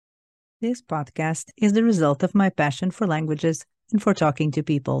This podcast is the result of my passion for languages and for talking to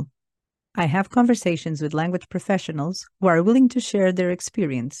people. I have conversations with language professionals who are willing to share their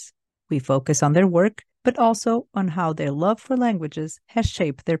experience. We focus on their work, but also on how their love for languages has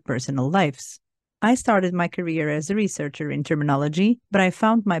shaped their personal lives. I started my career as a researcher in terminology, but I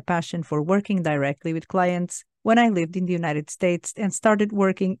found my passion for working directly with clients when I lived in the United States and started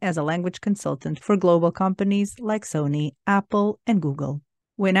working as a language consultant for global companies like Sony, Apple, and Google.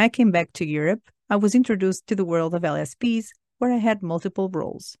 When I came back to Europe, I was introduced to the world of LSPs, where I had multiple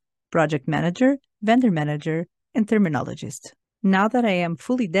roles: project manager, vendor manager, and terminologist. Now that I am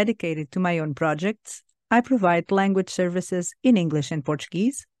fully dedicated to my own projects, I provide language services in English and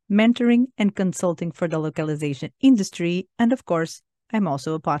Portuguese, mentoring and consulting for the localization industry, and of course, I'm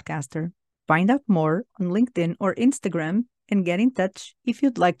also a podcaster. Find out more on LinkedIn or Instagram and get in touch if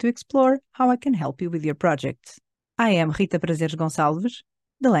you'd like to explore how I can help you with your projects. I am Rita Prazeres Gonçalves,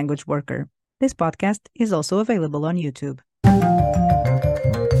 the language worker. This podcast is also available on YouTube.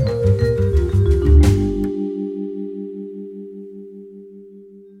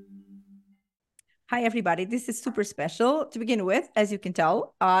 Hi, everybody. This is super special. To begin with, as you can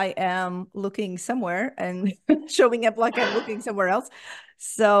tell, I am looking somewhere and showing up like I'm looking somewhere else.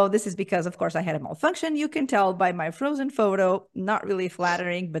 So this is because, of course, I had a malfunction. You can tell by my frozen photo, not really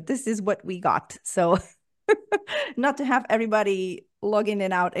flattering, but this is what we got. So not to have everybody log in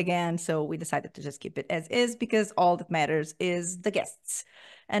and out again. So we decided to just keep it as is because all that matters is the guests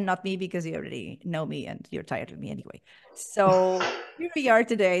and not me, because you already know me and you're tired of me anyway. So here we are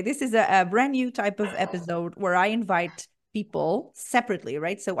today. This is a brand new type of episode where I invite people separately,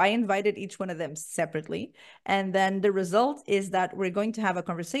 right? So I invited each one of them separately. And then the result is that we're going to have a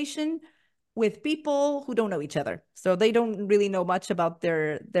conversation with people who don't know each other. So they don't really know much about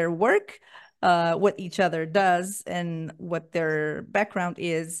their work, what each other does, and what their background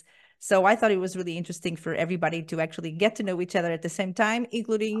is. So I thought it was really interesting for everybody to actually get to know each other at the same time,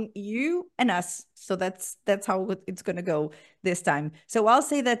 including you and us. So that's how it's going to go this time. So I'll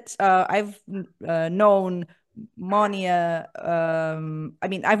say that I've known Mónia.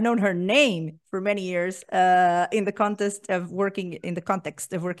 I've known her name for many years in the context of working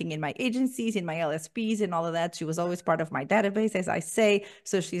in my agencies, in my LSPs, and all of that. She was always part of my database, as I say.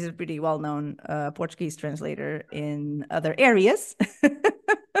 So she's a pretty well-known Portuguese translator in other areas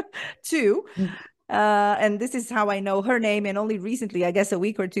too. And this is how I know her name. And only recently, I guess a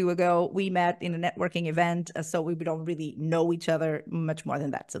week or two ago, we met in a networking event. So we don't really know each other much more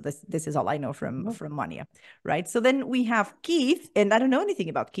than that. So this is all I know from Mónia, right? So then we have Keith, and I don't know anything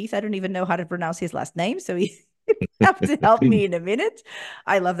about Keith. I don't even know how to pronounce his last name. So you have to help me in a minute.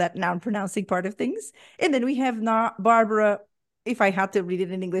 I love that noun pronouncing part of things. And then we have Barbara. If I had to read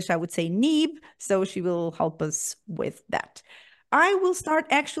it in English, I would say Neeb. So she will help us with that. I will start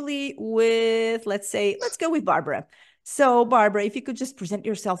actually with, let's go with Barbara. So Barbara, if you could just present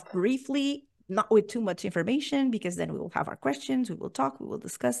yourself briefly, not with too much information, because then we will have our questions, we will talk, we will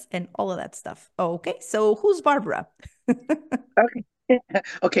discuss, and all of that stuff. Okay, so who's Barbara? Okay.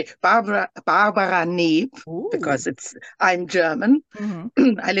 Okay, Barbara Neeb, because I'm German.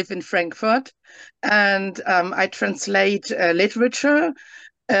 Mm-hmm. I live in Frankfurt, and I translate literature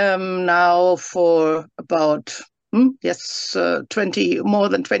now for about more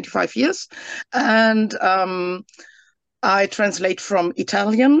than 25 years, and I translate from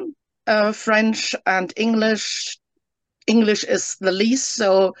Italian, French, and English. English is the least,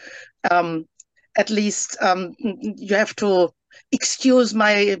 so at least you have to excuse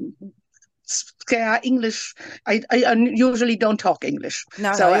my English. I usually don't talk English.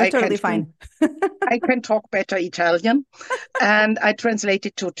 No, you're totally fine. I can talk better Italian, and I translate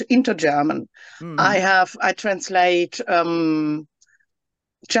it into German. Mm. I translate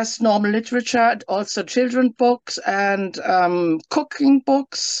just normal literature, also children books and cooking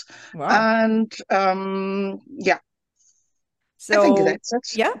books. Wow. And yeah. So I think that's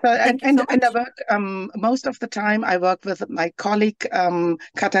it. Yeah, thank you so much. And I work most of the time. I work with my colleague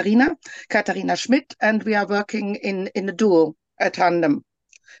Katharina Schmidt, and we are working in a duo, a tandem.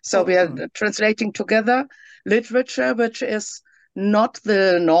 So we are translating together literature, which is not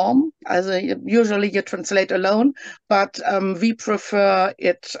the norm. As usually you translate alone, but we prefer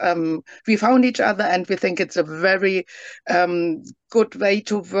it. We found each other, and we think it's a very good way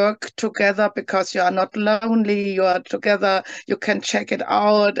to work together, because you are not lonely. You are together. You can check it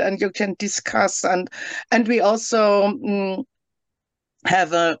out, and you can discuss. And we also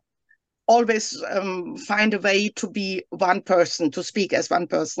have always find a way to be one person, to speak as one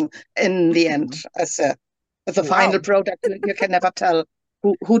person in the end, as the final product. You can never tell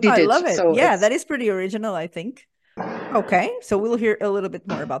who did it. I love it. So yeah, that is pretty original, I think. Okay, so we'll hear a little bit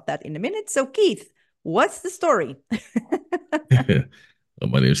more about that in a minute. So, Keith, what's the story?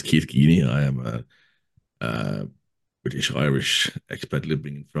 My name is Keith Geaney. I am a British Irish expat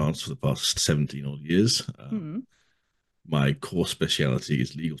living in France for the past 17 odd years. Hmm. My core speciality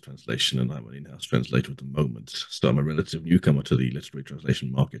is legal translation, and I'm an in-house translator at the moment. So I'm a relative newcomer to the literary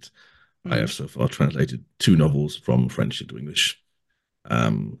translation market. I Hmm. have so far translated 2 novels from French into English.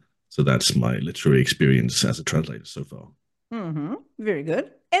 Um, so that's my literary experience as a translator so far. Hmm. Very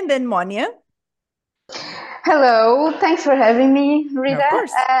good. And then Mónia. Hello, thanks for having me, Of Rita.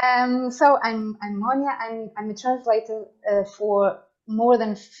 course. So I'm Mónia. I'm a translator for more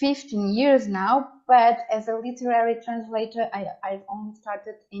than 15 years now, but as a literary translator, I've only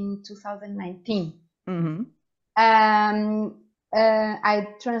started in 2019. Hmm. I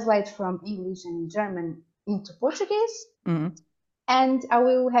translate from English and German into Portuguese, Hmm. and I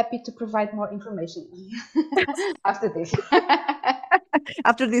will be happy to provide more information after this.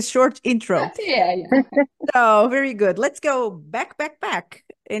 After this short intro. Yeah. So, very good. Let's go back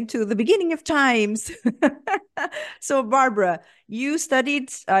into the beginning of times. So, Barbara, you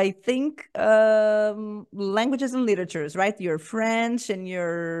studied, I think, languages and literatures, right? You're French and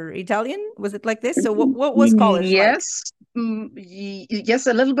you're Italian. Was it like this? So, what was college like? Yes, yes,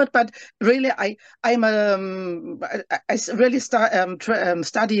 a little bit, but really, I really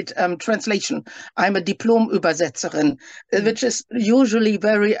studied translation. I'm a Diplom-Übersetzerin, Mm, which is usually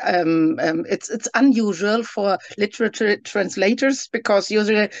very it's unusual for literature translators because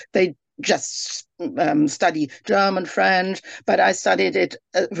usually they just study German, French, but I studied it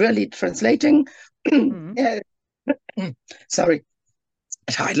really translating. mm, Uh, Sorry,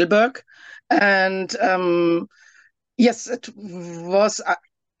 at Heidelberg, and yes, it was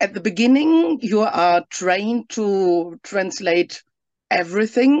at the beginning. You are trained to translate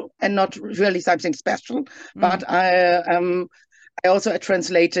everything and not really something special. mm, But I also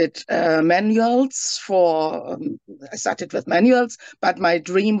translated manuals for. I started with manuals, but my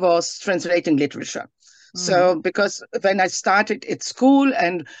dream was translating literature. mm, So because when I started at school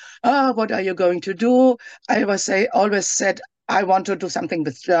and what are you going to do? Always said I want to do something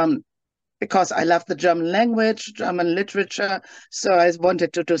with German because I love the German language, German literature. So I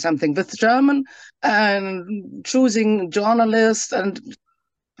wanted to do something with German and choosing journalists and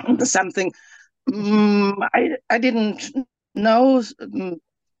something I didn't know.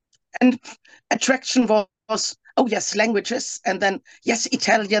 And attraction was, oh, yes, languages. And then, yes,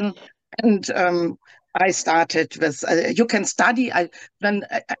 Italian. And I started with, you can study. I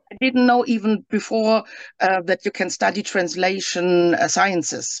didn't know even before that you can study translation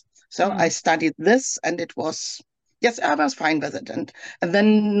sciences. So I mm, studied this and it was, yes, I was fine with it. And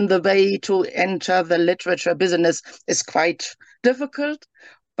then the way to enter the literature business is quite difficult.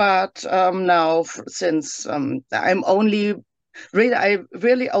 But now, since I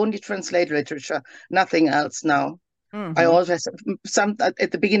really only translate literature, nothing else now. I mm-hmm. always some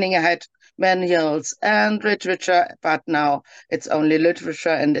at the beginning I had manuals and literature, but now it's only literature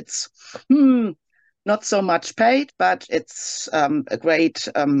and it's not so much paid, but it's a great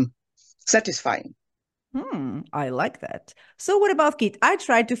satisfying. I like that. So, what about Keith? I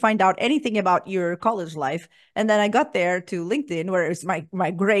tried to find out anything about your college life, and then I got there to LinkedIn, where it's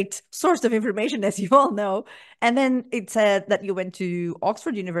my great source of information, as you all know. And then it said that you went to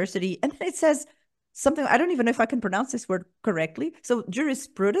Oxford University, and then it says something I don't even know if I can pronounce this word correctly. So,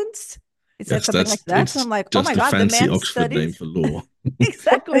 jurisprudence. It said Yes, something like that's that. So it's I'm like, oh my just a God, the fancy man Oxford studied. name for law.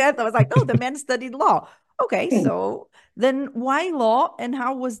 Exactly. I was like, oh, the man studied law. Okay, so then why law and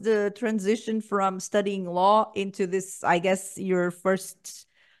how was the transition from studying law into this? I guess your first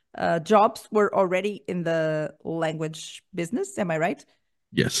jobs were already in the language business. Am I right?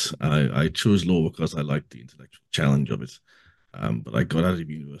 Yes, I chose law because I liked the intellectual challenge of it. But I got out of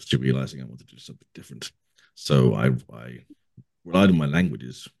university realizing I wanted to do something different. So I relied on my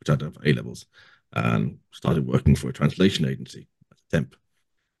languages, which I done for A levels, and started working for a translation agency as a temp.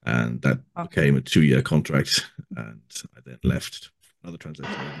 And that Okay. became a 2 year contract. And I then left another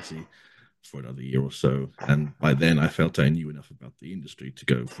translation agency for another year or so. And by then, I felt I knew enough about the industry to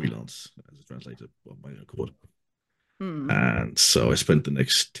go freelance as a translator of my own accord. Hmm. And so I spent the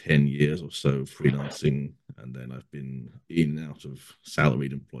next 10 years or so freelancing. And then I've been in and out of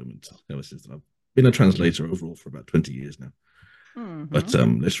salaried employment ever since. I've been a translator overall for about 20 years now. Hmm. But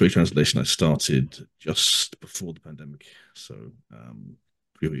literary translation, I started just before the pandemic. So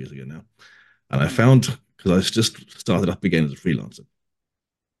 3 years ago now. And I Hmm. found, because I just started up again as a freelancer,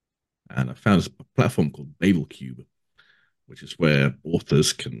 and I found a platform called BabelCube, which is where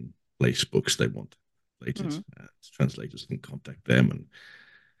authors can place books they want translated, Hmm. and translators can contact them. And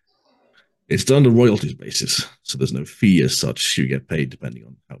It's done on a royalties basis, so there's no fee as such. You get paid depending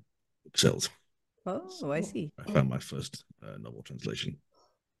on how it sells. Oh, I see. I found my first novel translation.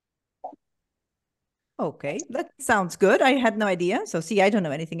 Okay, that sounds good. I had no idea. So see, I don't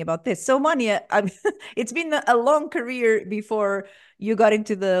know anything about this. So Mónia, it's been a long career before you got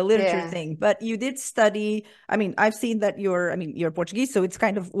into the literature thing, but you did study. I mean, I've seen that you're Portuguese, so it's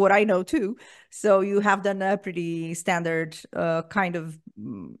kind of what I know too. So you have done a pretty standard kind of,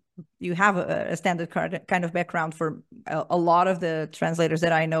 you have a standard kind of background for a lot of the translators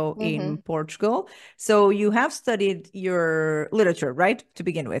that I know in Portugal. So you have studied your literature, right? To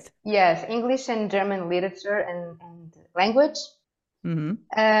begin with. Yes, English and German literature and language.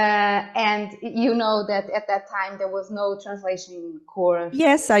 And you know that at that time there was no translation course.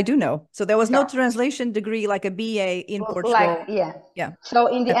 Yes, I do know. So there was no translation degree like a BA in Portugal. Yeah. So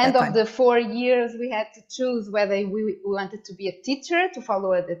in the end of the 4 years, we had to choose whether we wanted to be a teacher, to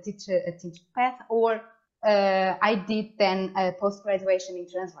follow a teacher path, or I did then a post-graduation in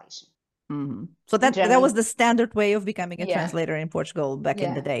translation. So that was the standard way of becoming a translator in Portugal back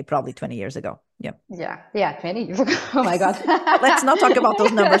in the day, probably 20 years ago. Yeah, 20 years ago. Oh my God. Let's not talk about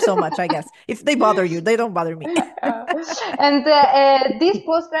those numbers so much, I guess. If they bother you, they don't bother me. And this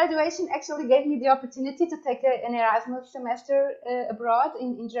post-graduation actually gave me the opportunity to take an Erasmus semester abroad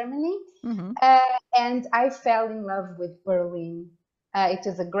in Germany. And I fell in love with Berlin. It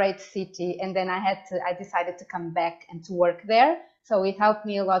was a great city. And then I decided to come back and to work there. So it helped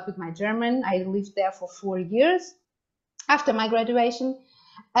me a lot with my German. I lived there for 4 years after my graduation.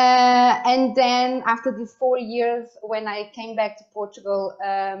 And then after these 4 years, when I came back to Portugal,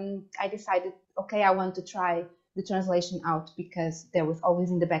 I decided, okay, I want to try the translation out, because there was always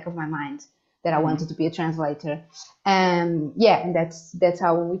in the back of my mind that I wanted to be a translator. And that's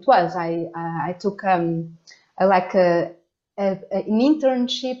how it was. I took an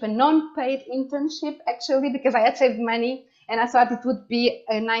internship, a non-paid internship, actually, because I had saved money. And I thought it would be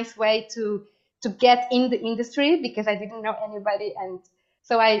a nice way to get in the industry, because I didn't know anybody. And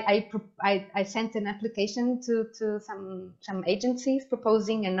so I sent an application to some agencies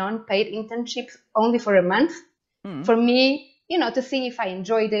proposing a non-paid internship only for a month for me, to see if I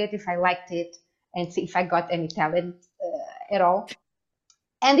enjoyed it, if I liked it, and see if I got any talent at all.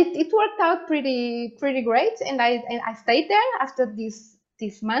 And it worked out pretty great. And I stayed there. After this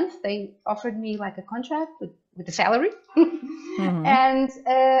month, they offered me like a contract with a salary. And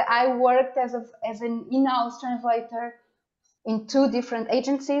I worked as an in-house translator in 2 different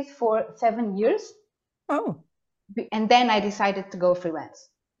agencies for 7 years. Oh. And then I decided to go freelance.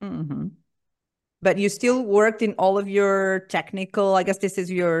 But you still worked in all of your technical, I guess this is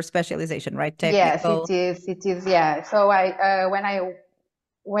your specialization, right? Technical. Yes, it is. Yeah. So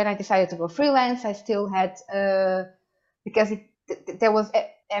when I decided to go freelance, I still had, because there was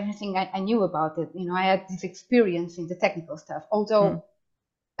everything I knew about it. I had this experience in the technical stuff, although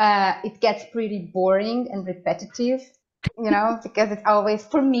it gets pretty boring and repetitive, because it's always,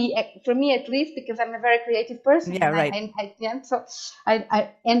 for me at least, because I'm a very creative person. Yeah, right. So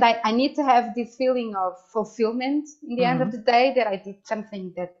I need to have this feeling of fulfillment in the end of the day, that I did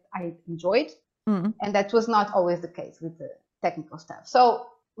something that I enjoyed. And that was not always the case with the technical stuff. So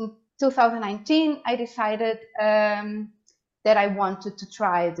in 2019, I decided that I wanted to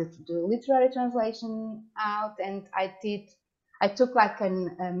try the literary translation out, and I took like a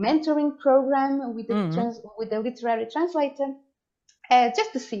mentoring program with the literary translator,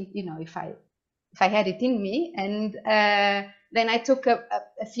 just to see, if I had it in me. And then I took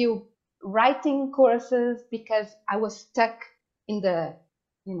a few writing courses, because I was stuck in the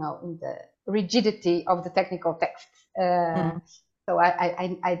rigidity of the technical text. So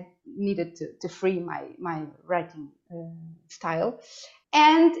I needed to free my writing style.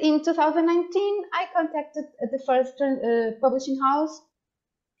 And in 2019, I contacted the first publishing house,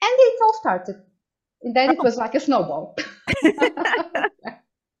 and it all started. And then it was like a snowball.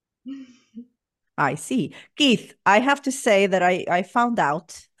 I see. Keith, I have to say that I found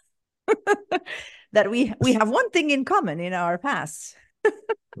out that we have one thing in common in our past.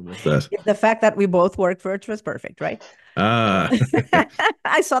 What's that? It's the fact that we both worked for Trust Perfect, right?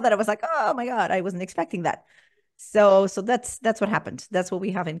 I saw that. I was like, oh my God, I wasn't expecting that. So that's what happened. That's what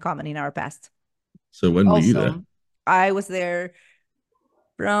we have in common in our past. So when were you there? I was there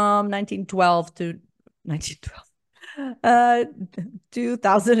from 1912 to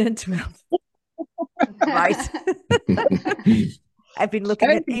 2012. Right. I've been looking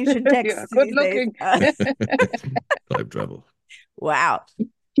at ancient texts. Good looking. Time travel. Wow.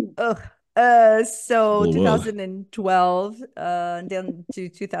 Ugh. So Small world. 2012 and then to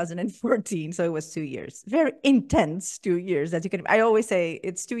 2014. So it was 2 years. Very intense 2 years, as you can. I always say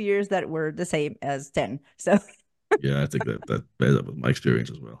it's 2 years that were the same as 10. So Yeah, I think that bears up with my experience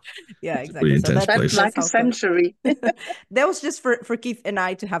as well. yeah, It's a pretty exactly. So intense place. That's like a how close. century. That was just for Keith and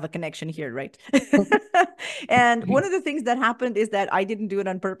I to have a connection here, right? And one of the things that happened is that I didn't do it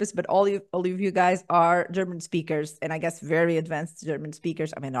on purpose, but all of you guys are German speakers, and I guess very advanced German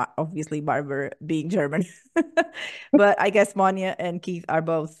speakers. I mean, not obviously Barbara being German, but I guess Mónia and Keith are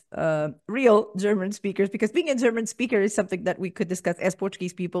both real German speakers, because being a German speaker is something that we could discuss as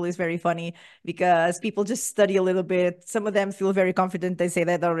Portuguese people is very funny, because people just study a little bit. Some of them feel very confident. They say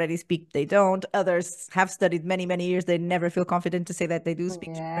that they already speak. They don't. Others have studied many, many years. They never feel confident to say that they do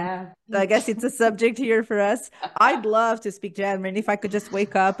speak German. So I guess it's a subject here for us. I'd love to speak German. If I could just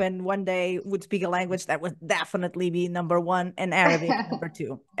wake up and one day would speak a language, that would definitely be number one, and Arabic number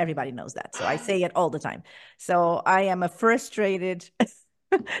two. Everybody knows that. So I say it all the time. So I am a frustrated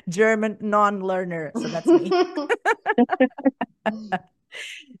German non-learner. So that's me.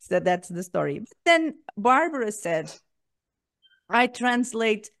 So that's the story. But then Barbara said, I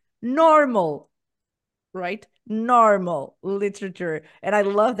translate normal, right? Normal literature. And I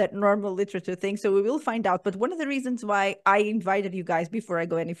love that normal literature thing. So we will find out. But one of the reasons why I invited you guys before I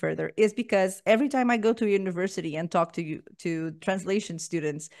go any further is because every time I go to university and talk to you, to translation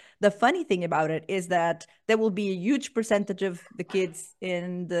students, the funny thing about it is that there will be a huge percentage of the kids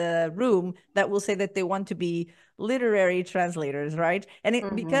in the room that will say that they want to be literary translators, right?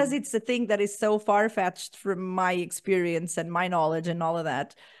 And because it's a thing that is so far-fetched from my experience and my knowledge and all of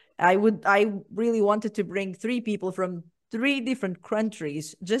that, I really wanted to bring 3 people from 3 different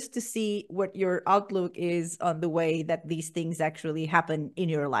countries just to see what your outlook is on the way that these things actually happen in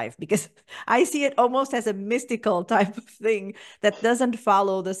your life, because I see it almost as a mystical type of thing that doesn't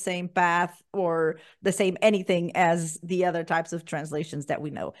follow the same path or the same anything as the other types of translations that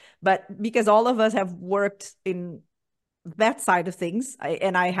we know. But because all of us have worked in that side of things,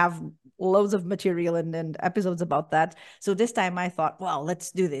 and I have loads of material and episodes about that. So this time I thought, well,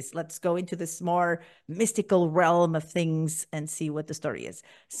 let's do this. Let's go into this more mystical realm of things and see what the story is.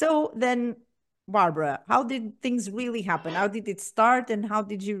 So then, Barbara, how did things really happen? How did it start, and how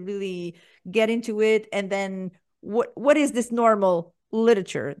did you really get into it? And then what is this normal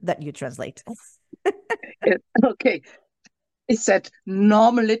literature that you translate? Okay. Is that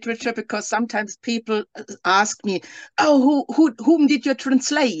normal literature? Because sometimes people ask me, "Oh, whom did you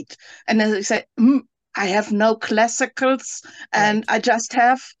translate?" And then I say, "I have no classicals, and I just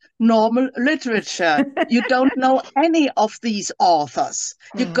have normal literature." You don't know any of these authors.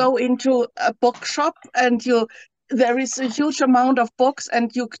 You go into a bookshop, and there is a huge amount of books,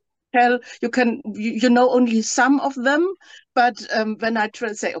 and you know only some of them. But when I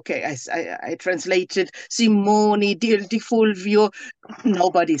say, okay, I translated Simone, Di Fulvio,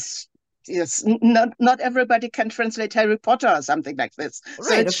 not everybody can translate Harry Potter or something like this. Right,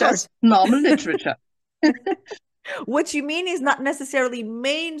 so it's just normal literature. What you mean is not necessarily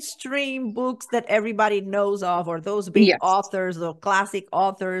mainstream books that everybody knows of, or those big authors, or classic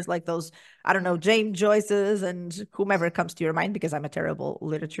authors like those, I don't know, James Joyce's and whomever comes to your mind, because I'm a terrible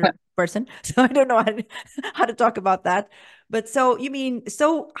literature person. So I don't know how to talk about that. But so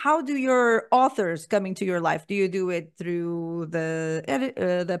how do your authors come into your life? Do you do it through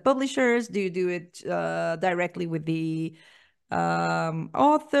the publishers? Do you do it directly with the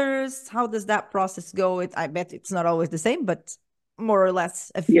authors? How does that process go? I bet it's not always the same, but more or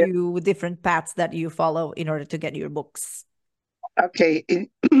less a few different paths that you follow in order to get your books. Okay,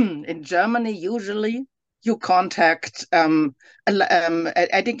 in Germany, usually you contact an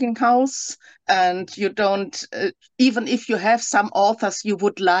editing house, and you don't, even if you have some authors you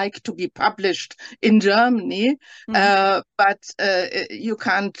would like to be published in Germany, but you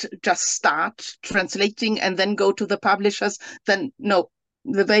can't just start translating and then go to the publishers. Then no,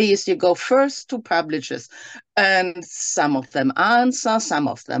 the way is you go first to publishers, and some of them answer, some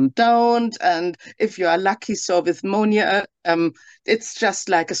of them don't. And if you are lucky, so with Mónia, it's just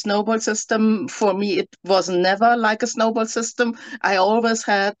like a snowball system. For me, it was never like a snowball system. I always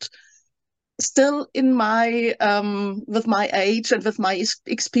had, still in my with my age and with my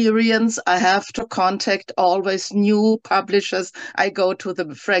experience, I have to contact always new publishers. I go to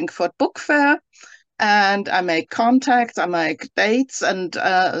the Frankfurt Book Fair, and I make contacts, I make dates, and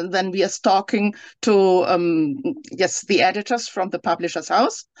then we are talking to the editors from the publisher's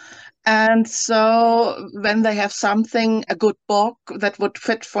house. And so when they have something, a good book that would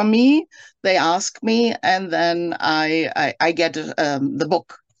fit for me, they ask me, and then I get the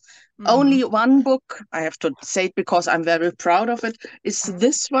book. Only one book, I have to say it because I'm very proud of it, is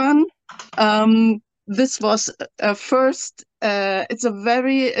this one. This was first. It's a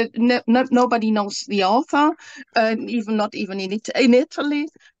very nobody knows the author, not even in Italy.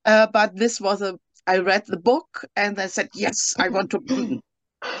 But this was I read the book and I said, yes, I want to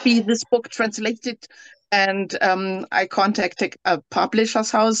be this book translated. And I contacted a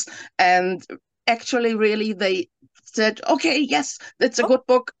publisher's house, and actually, really, they said, okay, yes, it's a good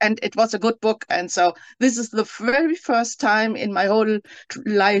book, and it was a good book. And so this is the very first time in my whole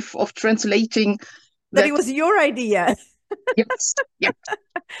life of translating that it was your idea. Yes, yeah.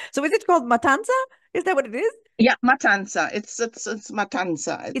 So is it called Matanza? Is that what it is? Yeah, Matanza. It's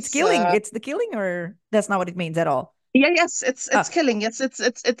Matanza. It's killing. It's the killing, or that's not what it means at all. Yeah, yes, it's killing. It's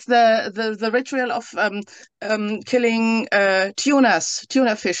the ritual of killing tuna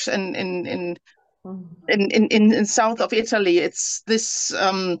fish in south of Italy. It's this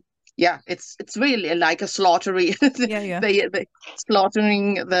it's really like a slaughtery. Yeah. They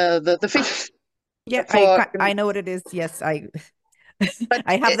slaughtering the fish. Yeah, I know what it is. Yes, I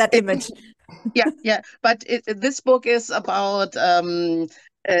have that image. Yeah. But this book is about a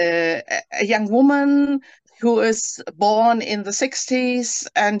young woman who is born in the 60s,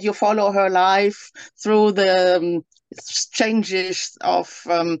 and you follow her life through the changes of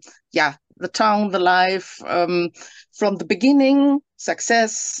the town, the life from the beginning,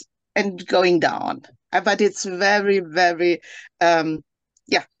 success, and going down. But it's very, very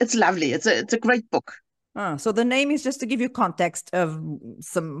it's lovely. It's a great book. So the name is just to give you context of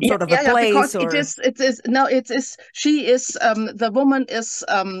some sort of a place, or she is the woman is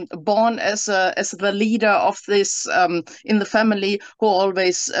born as the leader of this in the family, who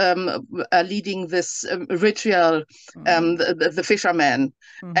always leading this ritual, the fisherman,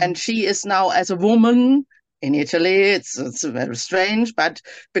 and she is now as a woman. In Italy, it's very strange, but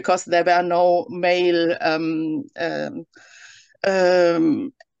because there were no male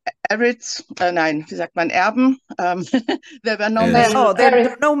wie sagt man, Erben. There were no men.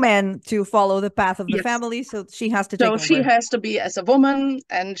 There are no men to follow the path of the family, so she has to take over. So she has to be as a woman,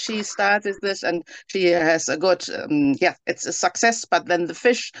 and she started this, and she has a good, it's a success. But then the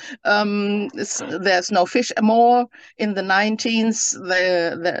fish, there's no fish more. In the 19s,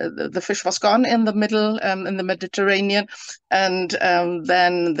 the fish was gone in the middle, in the Mediterranean, and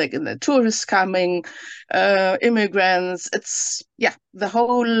then the tourists coming, immigrants. It's the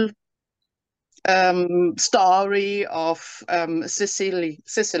whole story of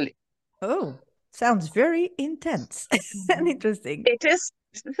Sicily. Oh, sounds very intense and interesting. It is.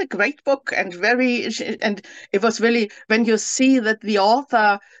 It's a great book, and and it was really, when you see that the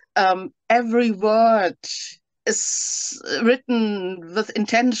author, every word is written with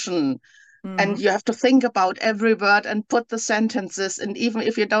intention. And you have to think about every word and put the sentences, and even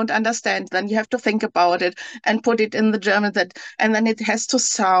if you don't understand, then you have to think about it and put it in the German, and then it has to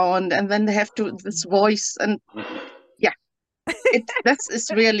sound, and then they have to this voice, and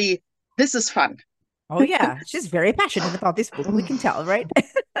this is fun. Oh yeah, she's very passionate about this book. We can tell, right?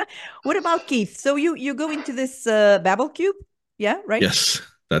 What about Keith? So you go into this Babel Cube, yeah, right? Yes.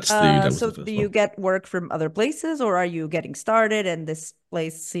 So do you get work from other places, or are you getting started and this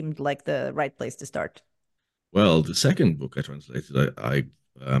place seemed like the right place to start? Well, the second book I translated, I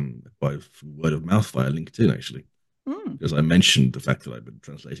acquired word of mouth via LinkedIn, actually, because I mentioned the fact that I've been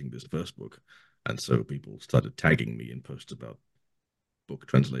translating this first book. And so people started tagging me in posts about book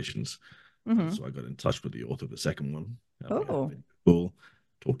translations. So I got in touch with the author of the second one. Cool.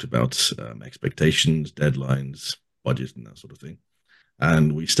 Talked about expectations, deadlines, budget, and that sort of thing.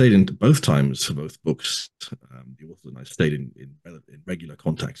 And we stayed in both times for both books. The author and I stayed in regular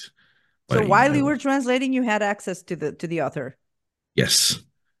contact. So while you were translating, you had access to the author? Yes,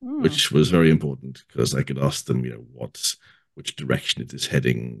 which was very important, because I could ask them, which direction it is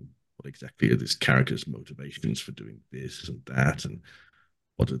heading, what exactly are this character's motivations for doing this and that, and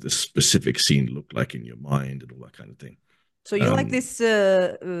what does this specific scene look like in your mind, and all that kind of thing. So you like this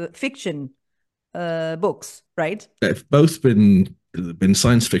fiction books, right? They've both been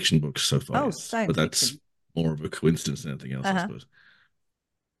science fiction books so far. Oh, yes. Science but that's fiction. More of a coincidence than anything else, I suppose.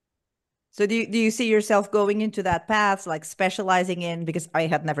 So do you see yourself going into that path, like specializing in, because I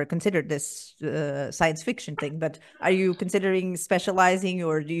had never considered this science fiction thing, but are you considering specializing,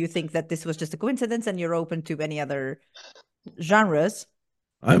 or do you think that this was just a coincidence and you're open to any other genres?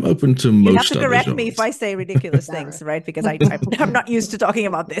 I'm open to most. You have to correct me if I say ridiculous things, right? Because I'm not used to talking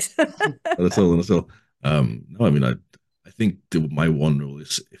about this. That's all. No, I mean, I think my one rule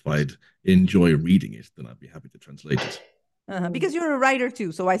is, if I'd enjoy reading it, then I'd be happy to translate it. Because you're a writer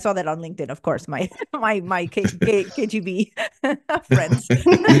too, so I saw that on LinkedIn. Of course, my KGB friends.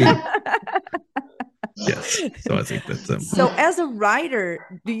 Yes. So I think that. So as a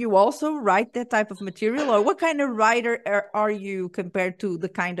writer, do you also write that type of material, or what kind of writer are you compared to the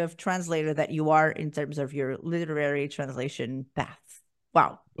kind of translator that you are in terms of your literary translation path?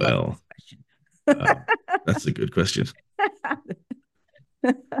 Wow. Well, that's a good question.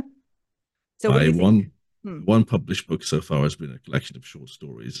 So my one published book so far has been a collection of short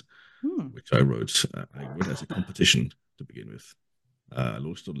stories, which I wrote. I wrote as a competition to begin with. I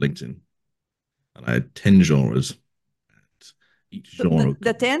launched on LinkedIn, and I had 10 genres. And each genre.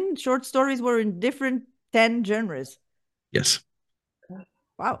 The 10 short stories were in different 10 genres. Yes.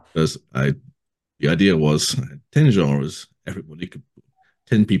 Wow. Because the idea was I had 10 genres.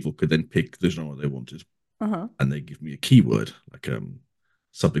 10 people could then pick the genre they wanted, and they give me a keyword, like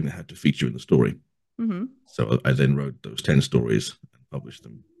something that had to feature in the story. So I then wrote those 10 stories and published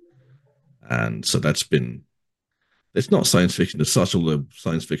them. And so it's not science fiction as such, although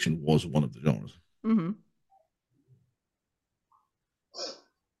science fiction was one of the genres.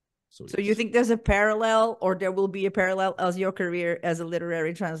 So you think there's a parallel, or there will be a parallel as your career as a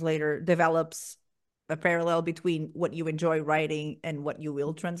literary translator develops, a parallel between what you enjoy writing and what you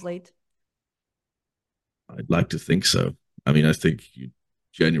will translate? I'd like to think so. I mean, I think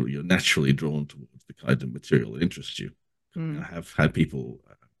you're naturally drawn towards the kind of material that interests you. I have had people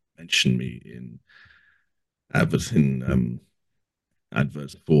mention me in adverts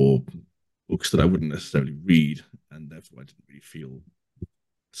for books that I wouldn't necessarily read, and therefore I didn't really feel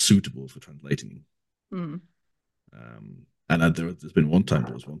suitable for translating. And there's been one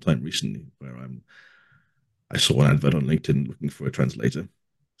time recently where I saw an advert on LinkedIn looking for a translator.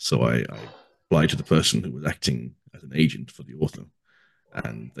 So I applied to the person who was acting as an agent for the author,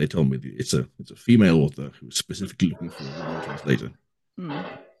 and they told me it's a female author who's specifically looking for a woman translator.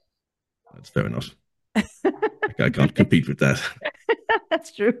 That's fair enough. I can't compete with that.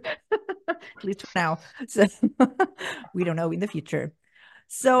 That's true. At least for now. So we don't know in the future.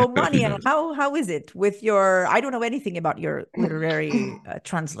 So Mónia, how is it with your, I don't know anything about your literary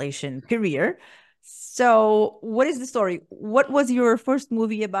translation career. So what is the story? What was your first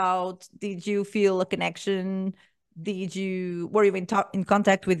movie about? Did you feel a connection? Were you in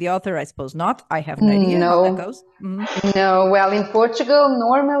contact with the author? I suppose not. I have no idea how that goes. No, well, in Portugal,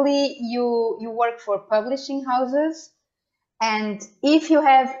 normally you work for publishing houses. And if you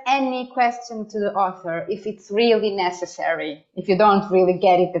have any question to the author, if it's really necessary, if you don't really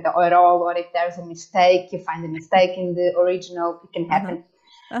get it at all, or if there's a mistake, you find a mistake in the original, it can happen.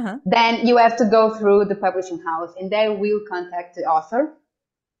 Then you have to go through the publishing house, and they will contact the author.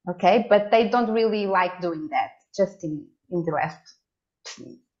 Okay, but they don't really like doing that, just in the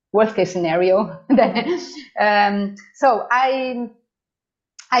worst case scenario. So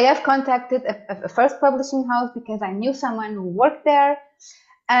I have contacted a first publishing house because I knew someone who worked there,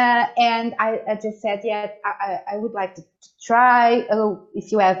 and I just said, yeah, I would like to try,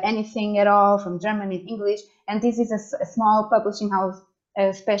 if you have anything at all from German and English. And this is a small publishing house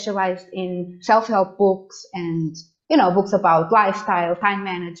specialized in self-help books and, books about lifestyle, time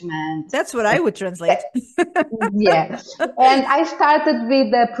management. That's what I would translate. Yeah. And I started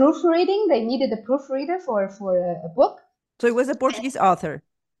with the proofreading. They needed a proofreader for a book. So it was a Portuguese author?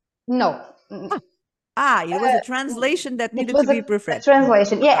 No. It was a translation that needed to be proofread.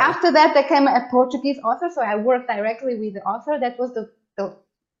 Translation. Yeah. After that, there came a Portuguese author. So I worked directly with the author. That was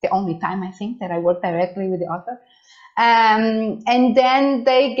the only time, I think, that I worked directly with the author. And then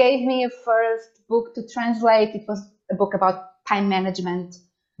they gave me a first book to translate. It was a book about time management.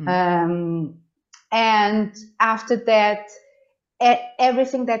 And after that,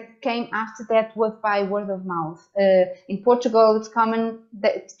 everything that came after that was by word of mouth. In Portugal, it's common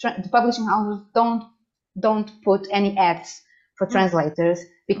that the publishing houses don't put any ads for translators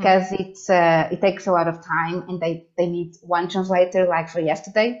because it takes a lot of time, and they need one translator, like for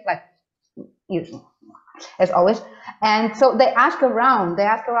yesterday, like usually, as always. And so they ask around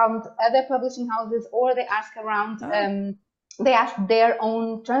other publishing houses, or they ask around they ask their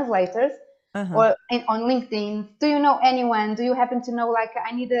own translators. Or on LinkedIn, do you know anyone? Do you happen to know, like,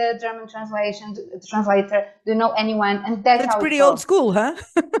 I need a German translator? Do you know anyone? And that's pretty old school, huh?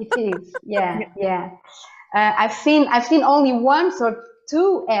 It is, yeah. I've seen only once or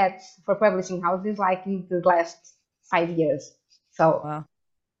two ads for publishing houses, like in the last 5 years. So, wow.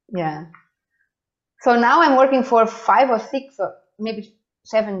 Yeah. So now I'm working for 5 or 6 or maybe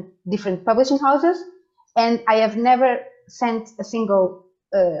 7 different publishing houses, and I have never sent a single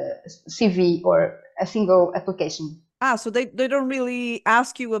CV or a single application. Ah, so they don't really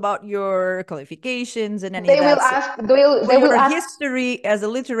ask you about your qualifications and any They of will that. So ask. for They will your ask. history as a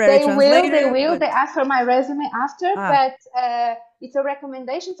literary They translator, will. but They ask for my resume after, Ah. but it's a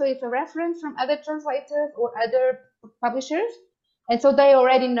recommendation, so it's a reference from other translators or other publishers, and so they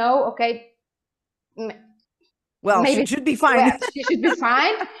already know. Okay, well, maybe she should be fine. well, she should be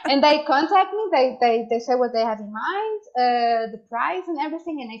fine, and they contact me. They say what they have in mind, the price and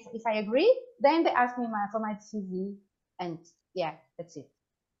everything, and if I agree, then they ask me for my CV, and yeah, that's it.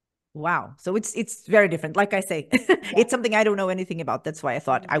 Wow. So it's very different. Like I say, it's something I don't know anything about. That's why I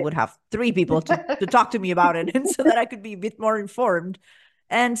thought I would have 3 people to talk to me about it, and so that I could be a bit more informed.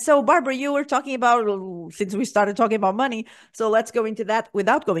 And so, Barbara, you were talking about, since we started talking about money, so let's go into that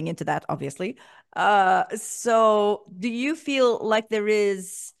without going into that, obviously. So do you feel like there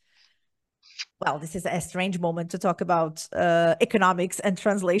is, well, this is a strange moment to talk about economics and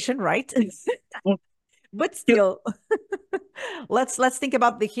translation, right? But still, let's think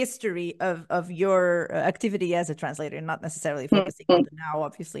about the history of your activity as a translator, not necessarily focusing on the now,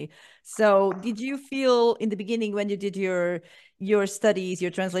 obviously. So did you feel in the beginning when you did your studies,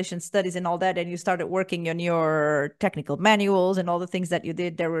 your translation studies and all that, and you started working on your technical manuals and all the things that you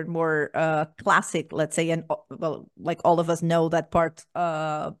did, there were more classic, let's say, and well, like all of us know that part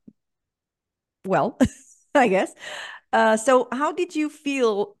well, I guess. So how did you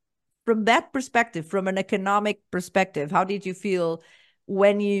feel from that perspective, from an economic perspective? How did you feel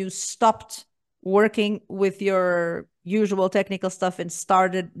when you stopped working with your usual technical stuff and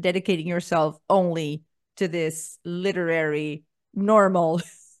started dedicating yourself only to this literary, normal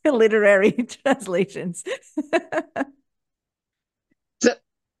literary translations?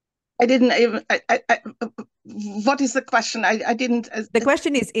 I didn't even. What is the question? I didn't. The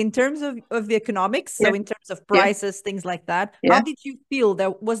question is in terms of the economics, so in terms of prices, things like that. How did you feel?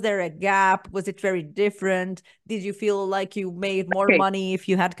 Was there a gap? Was it very different? Did you feel like you made more money if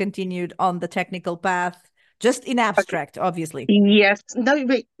you had continued on the technical path? Just in abstract, obviously. Yes. No,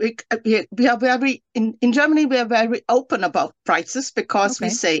 we are very in Germany. We are very open about prices because we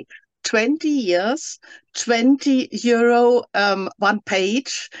say 20 years, 20 euro, 1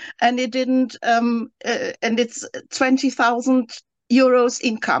 page, and it didn't, and it's 20,000 euros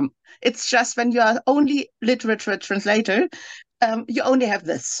income. It's just when you are only literature translator, you only have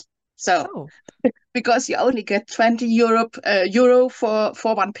this. So because you only get 20 euro for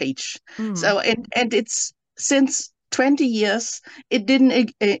 1 page. So and it's since 20 years, it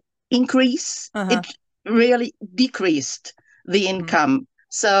didn't increase. It really decreased the income.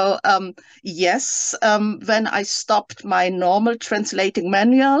 So yes, when I stopped my normal translating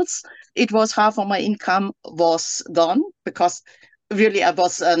manuals, it was half of my income was gone because really I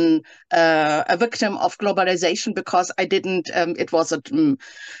was a victim of globalization because I didn't.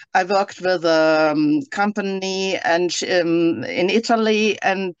 I worked with a company and in Italy,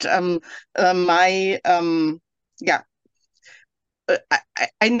 and I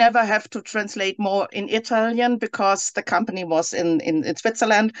never have to translate more in Italian because the company was in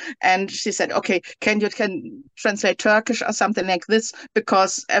Switzerland, and she said, "Okay, can translate Turkish or something like this?"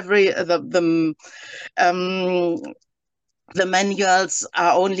 Because the manuals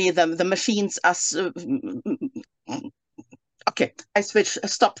are only the machines are. Okay, I switch.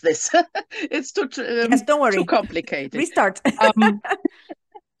 Stop this. It's too yes, don't worry. Too complicated. Restart.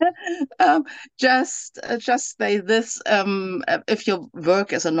 Just say this: if you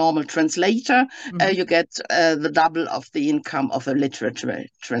work as a normal translator, you get the double of the income of a literature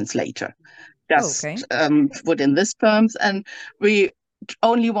translator. Just put in this terms, and we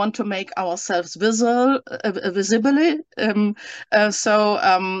only want to make ourselves visible.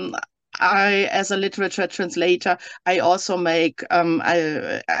 I, as a literature translator, I also make.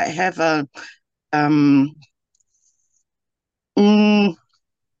 I have a.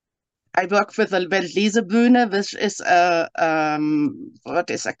 I work with the Weltlesebühne, which is what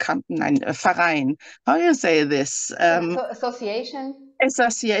is a company? A Verein. How do you say this? Association.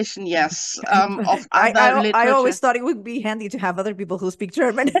 Association, yes. Of other literature. I always thought it would be handy to have other people who speak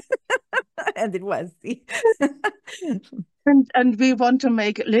German. And it was. And we want to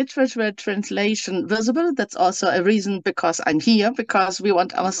make literature translation visible. That's also a reason because I'm here, because we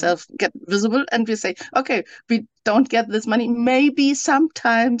want ourselves to get visible. And we say, okay, we don't get this money. Maybe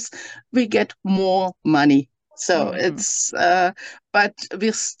sometimes we get more money. So it's, but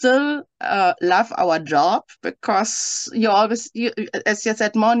we still love our job because as you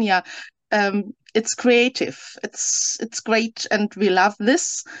said, Mónia, it's creative. It's great, and we love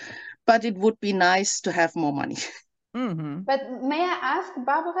this. But it would be nice to have more money. But may I ask,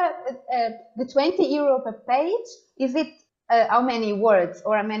 Barbara, the 20 euro per page, is it how many words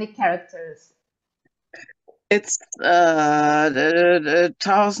or how many characters? It's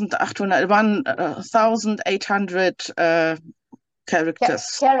 1,800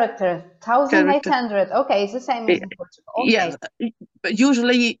 characters. Character, 1,800. Okay, it's the same as in Portugal. Okay. Yes, but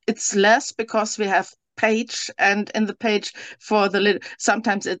usually it's less because we have page, and in the page for the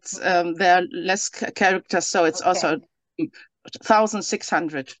sometimes it's there are less characters, so it's also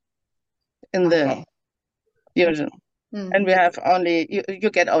 1,600 in the usual. And we have only you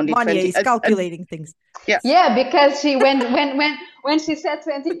get only Mónia 20. is calculating things. Yes. Yeah, because she when she said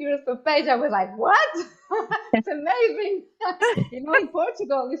 20 euros per page, I was like, what? It's amazing. In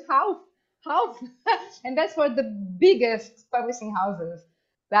Portugal it's half, and that's for the biggest publishing houses.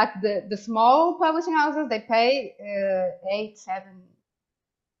 That the small publishing houses, they pay 8, 7.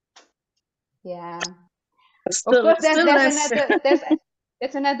 Yeah. Still, of course, less.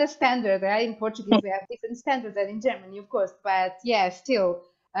 that's another standard, right? In Portuguese, we have different standards than in Germany, of course. But yeah, still.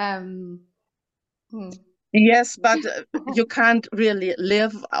 Yes, but you can't really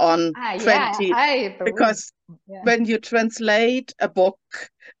live on 20 because when you translate a book,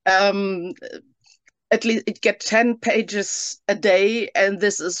 at least it gets 10 pages a day, and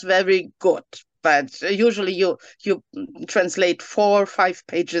this is very good. But usually you translate 4 or 5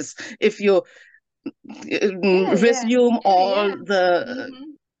 pages if you resume all the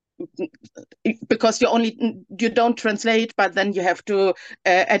because you don't translate, but then you have to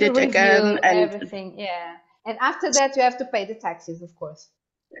edit again and everything. Yeah, and after that you have to pay the taxes, of course.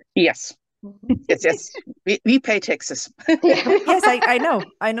 Yes. Yes. We pay taxes. Yes, I know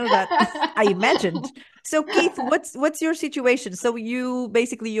that. I imagined. So Keith, what's your situation? So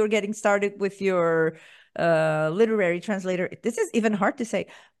you're getting started with your literary translator. This is even hard to say.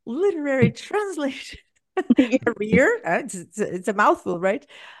 Literary translator career. It's a mouthful, right?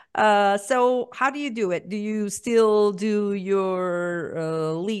 So how do you do it? Do you still do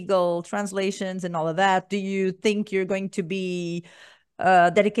your legal translations and all of that? Do you think you're going to be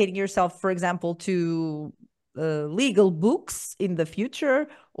dedicating yourself, for example, to legal books in the future,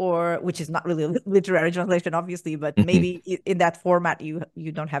 or which is not really literary translation, obviously, but maybe in that format you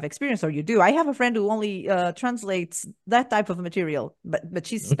don't have experience, or you do. I have a friend who only translates that type of material, but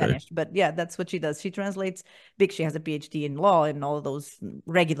she's Spanish. But yeah, that's what she does. She translates she has a PhD in law and all of those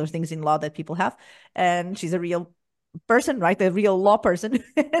regular things in law that people have, and she's a real person, right? A real law person,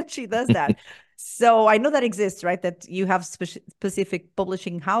 and she does that. So I know that exists, right? That you have specific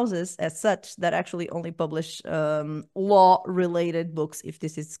publishing houses as such that actually only publish law-related books, if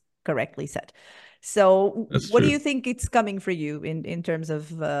this is correctly said. So what do you think it's coming for you in terms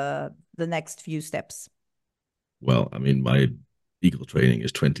of the next few steps? Well, I mean, my legal training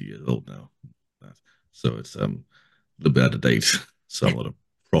is 20 years old now. So it's a little bit out of date. So I'm not a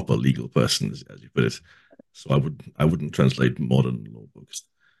proper legal person, as you put it. So I wouldn't translate modern law books.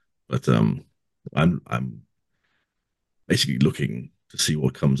 But I'm basically looking to see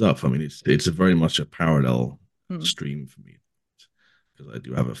what comes up. I mean, it's a very much a parallel stream for me because I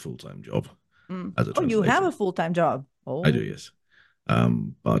do have a full-time job as a translator. You have a full-time job? Oh, I do, yes.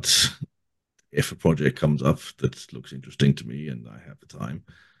 But if a project comes up that looks interesting to me and I have the time,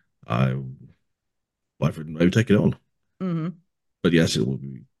 I would maybe take it on. But yes, it will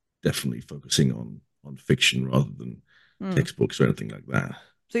be definitely focusing on fiction rather than textbooks or anything like that.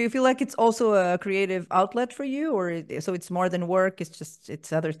 So you feel like it's also a creative outlet for you, or so it's more than work?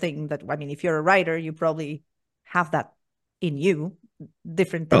 It's other thing that, I mean, if you're a writer, you probably have that in you,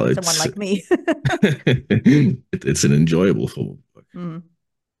 different than someone like me. It's an enjoyable form of work. I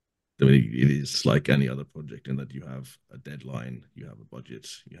mean, it is like any other project in that you have a deadline, you have a budget,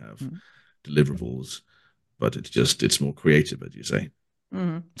 you have deliverables, but it's more creative, as you say.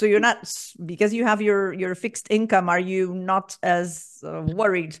 So you're not, because you have your fixed income, are you not as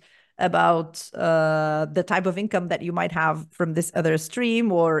worried about the type of income that you might have from this other stream?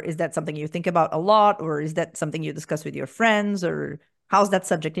 Or is that something you think about a lot? Or is that something you discuss with your friends? Or how's that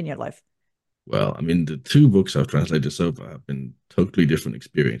subject in your life? Well, I mean, the 2 books I've translated so far have been totally different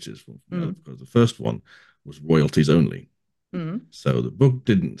experiences from the other, because the first one was royalties only. So the book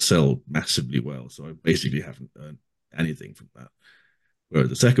didn't sell massively well. So I basically haven't earned anything from that. Whereas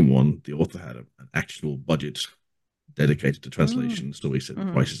the second one, the author had an actual budget dedicated to translation. So he set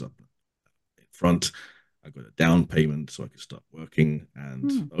the prices up in front. I got a down payment so I could start working.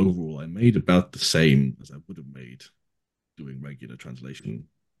 And overall, I made about the same as I would have made doing regular translation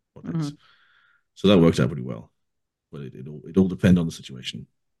projects. So that worked out pretty well. But it all depends on the situation.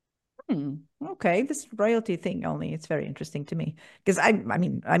 Okay, this royalty thing only, it's very interesting to me, because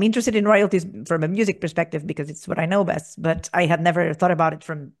I'm interested in royalties from a music perspective because it's what I know best, but I had never thought about it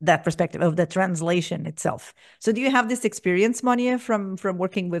from that perspective of the translation itself. So do you have this experience, Mónia, from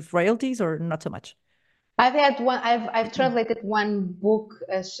working with royalties, or not so much? I've translated one book,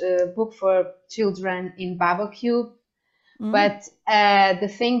 a book for children in barbecue, but the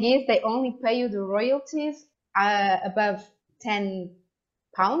thing is, they only pay you the royalties above £10,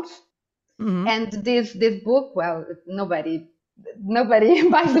 and this book, well, nobody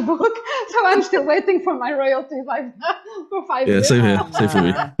buys the book, so I'm still waiting for my royalties for 5 years. Same here, same for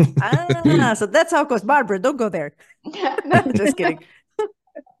me. So that's how it goes. Barbara, don't go there. Just kidding.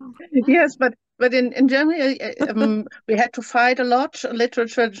 Yes, but in Germany, we had to fight a lot,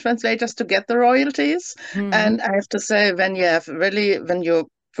 literature translators, to get the royalties. And I have to say, when you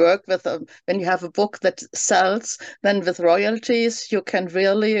work with when you have a book that sells, then with royalties, you can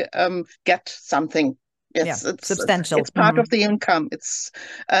really get something. Yes, it's substantial. It's part of the income. It's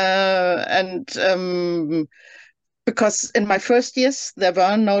because in my first years there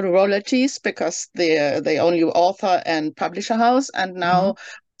were no royalties because they only author and publisher house, and now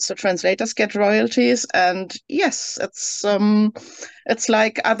so translators get royalties, and yes, it's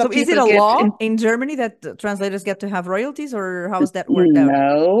like other people. So is it a law in Germany that translators get to have royalties, or how is that worked out?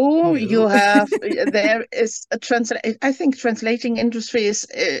 No, you have there is a I think translating industry is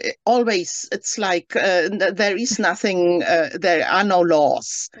always, it's like there is nothing, there are no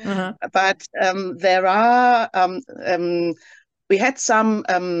laws, but there are we had some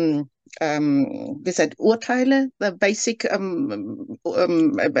we said Urteile, the basic the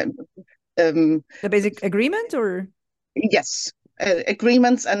basic agreement, or yes,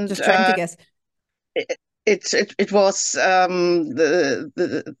 agreements, and just trying to guess. It was a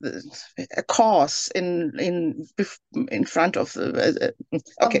cause in front of the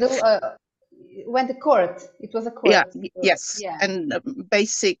okay. Went to court. It was a court. Yeah. Yes. Yeah. And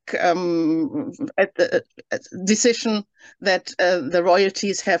basic at the decision that the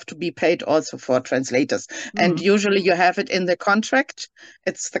royalties have to be paid also for translators, and usually you have it in the contract.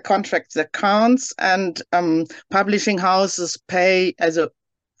 It's the contract that counts, and publishing houses pay as a.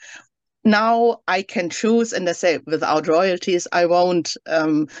 Now I can choose, and I say without royalties, I won't.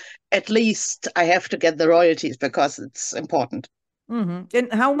 At least I have to get the royalties because it's important. And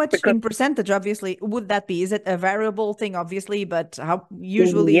how much in percentage, obviously, would that be? Is it a variable thing, obviously, but how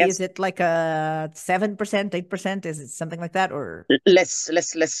usually is it like a 7%, 8%? Is it something like that, or less,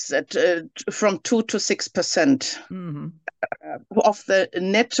 from 2 to 6% of the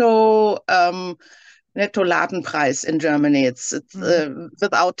netto Ladenpreis in Germany? It's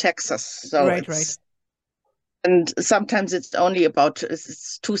without taxes, so right. And sometimes it's only about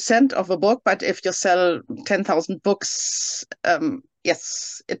 2 cents of a book, but if you sell 10,000 books,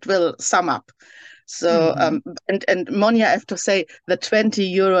 yes, it will sum up. So, and Mónia, I have to say, the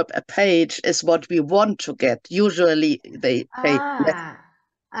 €20 a page is what we want to get. Usually they pay less.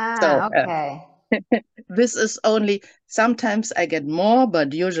 Okay. This is only, sometimes I get more,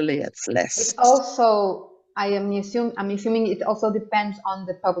 but usually it's less. It also, I'm assuming it also depends on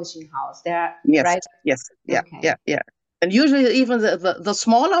the publishing house. Yes, right? Yes, yeah, okay. Yeah. And usually even the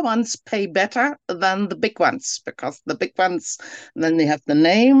smaller ones pay better than the big ones, because the big ones, then they have the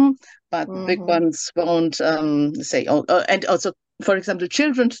name, but the big ones won't say. And also, for example,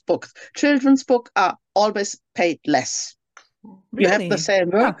 children's books are always paid less. Really? You have the same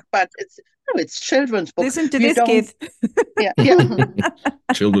work, but it's children's books. Listen to this kid. Yeah.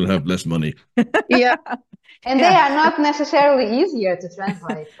 Children have less money. Yeah. And they are not necessarily easier to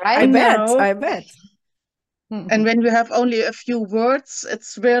translate, right? I bet. And when you have only a few words,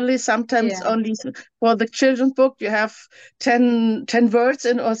 it's really sometimes only for the children's book, you have 10 words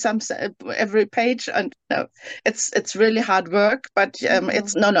in or some every page. And no, it's really hard work, but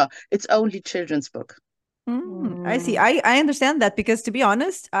it's only children's book. I see. I understand that, because to be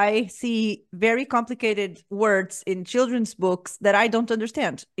honest, I see very complicated words in children's books that I don't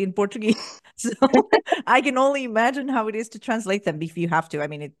understand in Portuguese. So I can only imagine how it is to translate them if you have to. I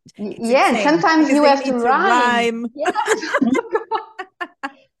mean, and sometimes you have to rhyme.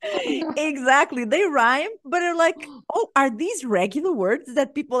 Exactly. They rhyme, but they're like, oh, are these regular words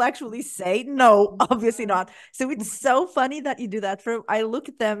that people actually say? No, obviously not. So it's so funny that you do that. I look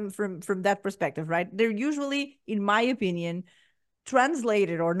at them from that perspective, right? They're usually, in my opinion,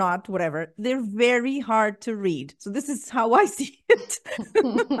 translated or not, whatever, they're very hard to read. So this is how I see it.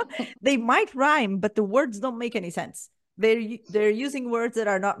 They might rhyme, but the words don't make any sense. They're using words that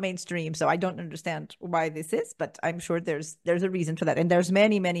are not mainstream, so I don't understand why this is, but I'm sure there's a reason for that. And there's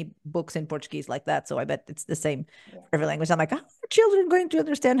many books in Portuguese like that, so I bet it's the same for every language. I'm like, how are children going to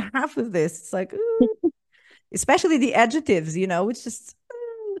understand half of this? It's like, especially the adjectives, it's just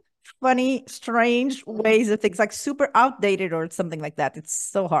funny, strange ways of things, like super outdated or something like that. It's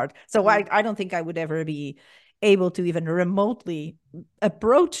so hard. So I don't think I would ever be able to even remotely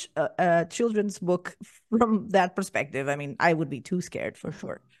approach a children's book from that perspective. I mean, I would be too scared for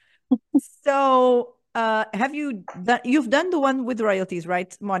sure. So you've done the one with royalties,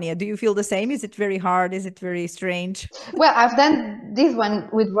 right, Mónia? Do you feel the same? Is it very hard? Is it very strange? Well, I've done this one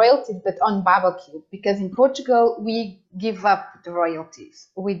with royalties, but on barbecue, because in Portugal, we give up the royalties.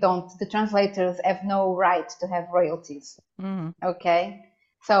 We don't, the translators have no right to have royalties. Okay.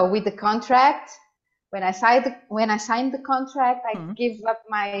 So with the contract, when I signed the contract, I give up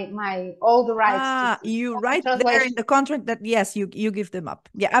my all the rights. You write there in the contract that yes, you give them up.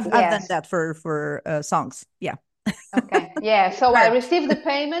 Yeah, I've done that for songs. Yeah. Okay. Yeah. So I receive the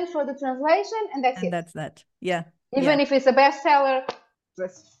payment for the translation, and that's it. That's that. Yeah. Even if it's a bestseller.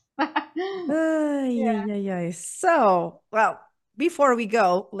 Yeah. So, well, before we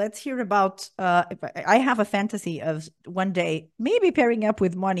go, let's hear about. I have a fantasy of one day maybe pairing up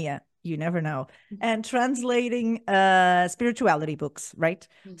with Mónia. You never know. And translating spirituality books, right?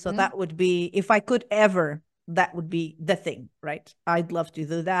 So that would be, if I could ever, that would be the thing, right? I'd love to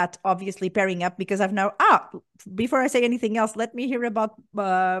do that. Obviously pairing up, because I've now, before I say anything else, let me hear about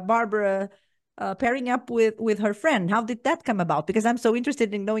Barbara pairing up with her friend. How did that come about? Because I'm so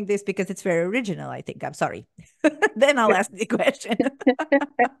interested in knowing this, because it's very original, I think. I'm sorry. Then I'll ask the question.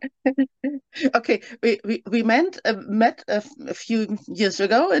 Okay, we met a few years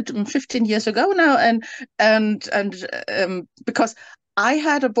ago, 15 years ago now, and because I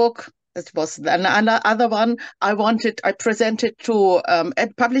had a book. It was another one I presented to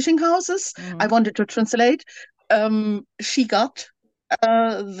publishing houses. I wanted to translate. She got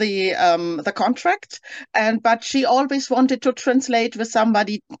the contract, but she always wanted to translate with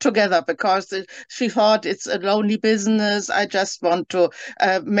somebody together, because she thought it's a lonely business. I just want to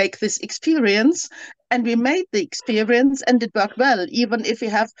make this experience, and we made the experience, and it worked well, even if we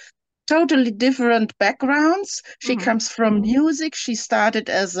have totally different backgrounds. She comes from music. She started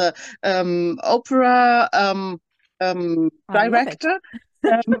as a opera director,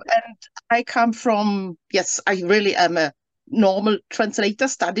 and I come from, yes, I really am a normal translator,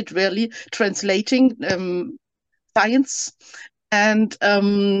 studied really translating science. And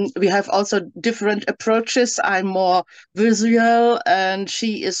we have also different approaches. I'm more visual, and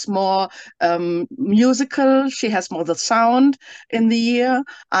she is more musical. She has more the sound in the ear.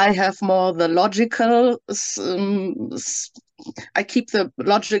 I have more the logical. I keep the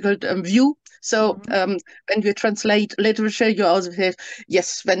logical view. So when you translate literature, you also have,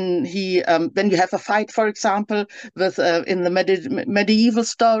 yes, when you have a fight, for example, with in the medieval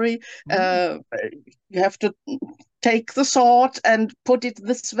story, you have to take the sword and put it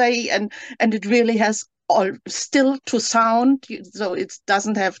this way, and it really has all still to sound. So it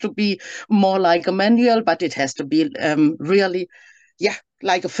doesn't have to be more like a manual, but it has to be really,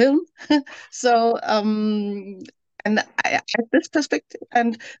 like a film. So and I had this perspective,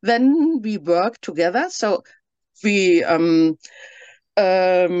 and then we work together. So we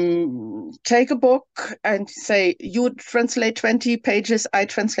take a book and say, you translate 20 pages, I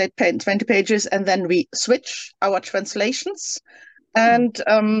translate 20 pages, and then we switch our translations. And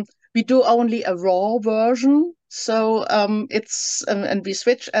we do only a raw version. So it's and we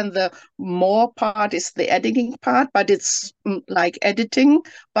switch, and the more part is the editing part, but it's like editing,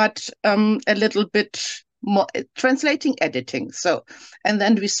 but a little bit more translating, editing. So, and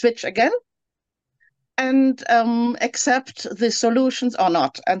then we switch again and accept the solutions or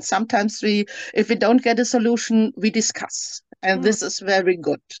not. And sometimes if we don't get a solution, we discuss. And this is very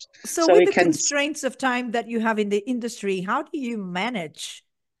good. So with the constraints of time that you have in the industry, how do you manage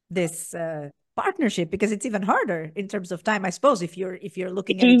this partnership? Because it's even harder in terms of time, I suppose, if you're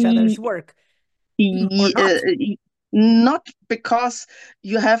looking at each other's work. Not because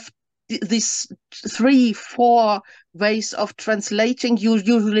you have these 3-4 ways of translating. You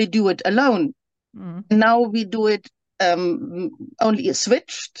usually do it alone. Now we do it only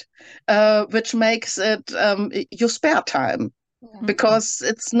switched, which makes it your spare time. Because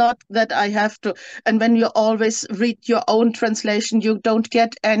it's not that I have to, and when you always read your own translation, you don't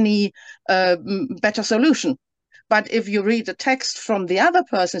get any better solution. But if you read a text from the other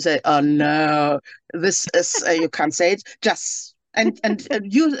person, say, "Oh no, this is you can't say it," just and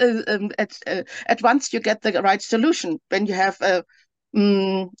you at once you get the right solution when you have a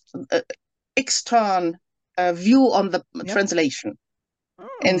external view on the translation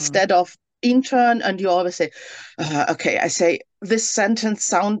instead of intern. And you always say, okay, I say this sentence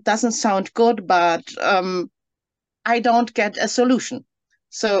doesn't sound good, but I don't get a solution.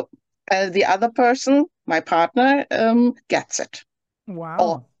 So the other person, my partner, gets it. Wow.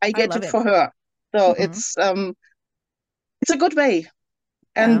 Or I get it for her. So it's a good way.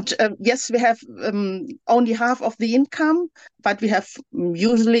 And yes, we have only half of the income, but we have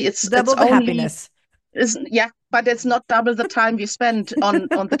usually it's double the only happiness. yeah, but it's not double the time you spend on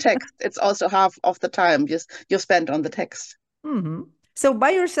the text. It's also half of the time you spend on the text. Mm-hmm. So by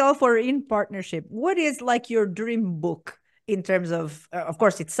yourself or in partnership, what is like your dream book in terms of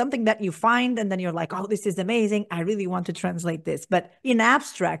course, it's something that you find and then you're like, oh, this is amazing. I really want to translate this. But in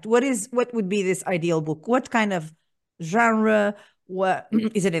abstract, what would be this ideal book? What kind of genre? What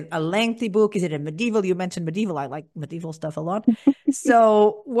is it a lengthy book? Is it a medieval? You mentioned medieval. I like medieval stuff a lot.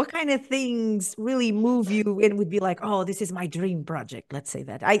 So what kind of things really move you and would be like, oh, this is my dream project? Let's say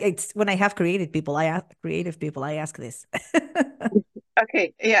that. It's when I have creative people, I ask this.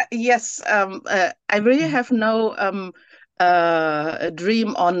 Okay, yeah, yes. I really have no a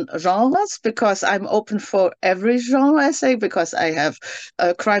dream on genres because I'm open for every genre, I say, because I have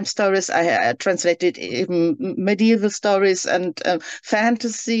crime stories, I translated medieval stories and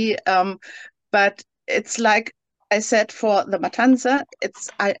fantasy. But it's like I said for the Matanza,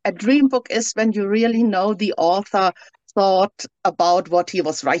 a dream book is when you really know the author thought about what he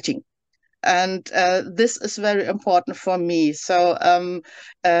was writing. And this is very important for me. So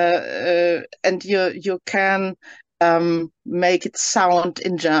and you can make it sound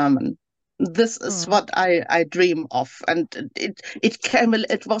in German. This is what I dream of, and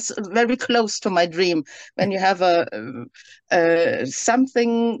it was very close to my dream. When you have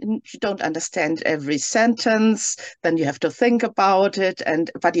something you don't understand every sentence, then you have to think about it,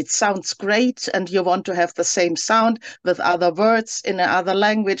 but it sounds great, and you want to have the same sound with other words in another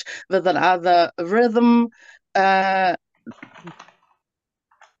language with another rhythm. Yes.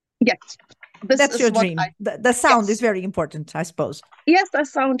 That's your dream. The sound is very important, I suppose. Yes, the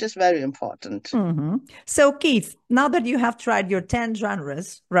sound is very important. So, Keith, now that you have tried your 10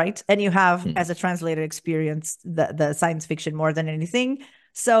 genres, right, and you have, as a translator, experienced the science fiction more than anything,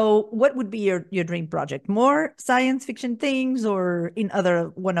 so what would be your dream project? More science fiction things or in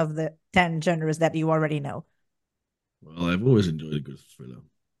one of the 10 genres that you already know? Well, I've always enjoyed a good thriller,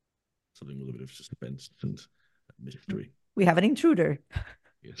 something with a bit of suspense and mystery. We have an intruder.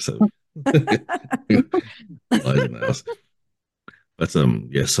 Yeah, so but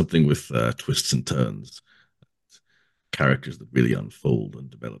yeah, something with twists and turns, characters that really unfold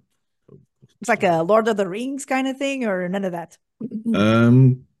and develop. It's like a Lord of the Rings kind of thing, or none of that?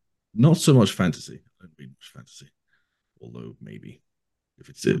 Not so much fantasy. I don't read much fantasy, although maybe if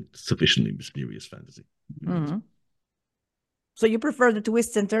it's a sufficiently mysterious fantasy. So you prefer the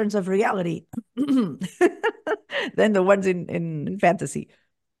twists and turns of reality than the ones in fantasy?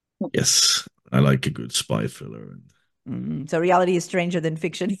 Yes, I like a good spy thriller. So reality is stranger than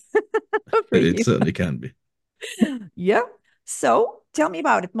fiction. It certainly can be. Yeah. So tell me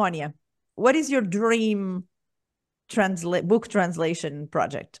about it, Mónia. What is your dream book translation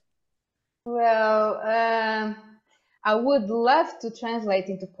project? Well, I would love to translate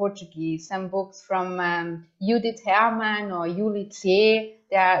into Portuguese some books from Judith Hermann or Julie Thier.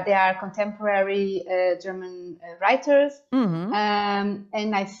 They are contemporary German writers. And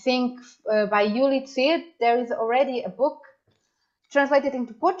I think by Julie Thier, there is already a book translated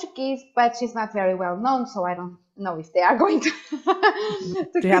into Portuguese, but she's not very well known, so I don't know if they are going to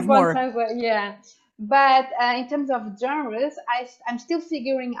keep have more. Yeah. But in terms of genres, I'm still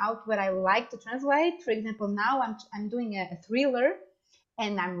figuring out what I like to translate. For example, now I'm doing a thriller,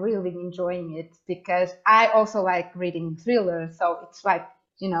 and I'm really enjoying it because I also like reading thrillers. So it's like,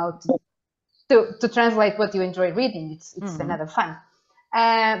 to translate what you enjoy reading, it's another fun.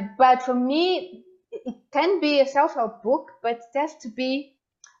 But for me, it can be a self-help book, but it has to be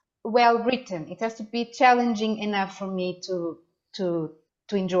well written. It has to be challenging enough for me to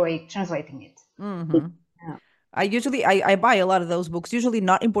enjoy translating it. Yeah. I buy a lot of those books, usually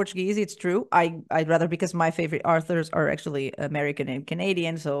not in Portuguese. It's true. I'd rather, because my favorite authors are actually American and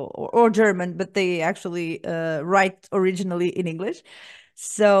Canadian, so or German, but they actually write originally in English.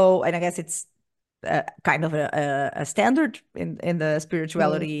 So, and I guess it's kind of a standard in the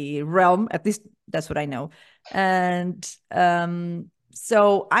spirituality realm. At least that's what I know. And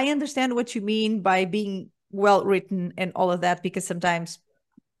so I understand what you mean by being well written and all of that, because sometimes,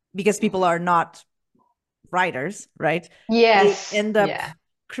 because people are not writers, right? Yes. They end up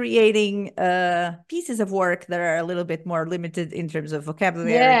creating pieces of work that are a little bit more limited in terms of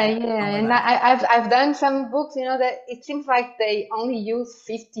vocabulary. And I've done some books, that it seems like they only use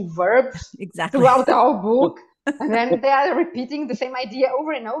 50 verbs exactly throughout the whole book, and then they are repeating the same idea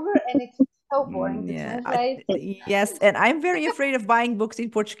over and over, and so boring to Yeah, translate. yes, and I'm very afraid of buying books in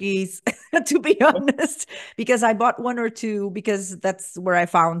Portuguese, to be honest, because I bought one or two because that's where I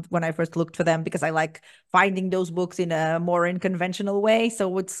found when I first looked for them, because I like finding those books in a more unconventional way.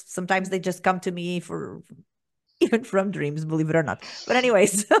 So it's sometimes they just come to me for even from dreams, believe it or not. But anyway,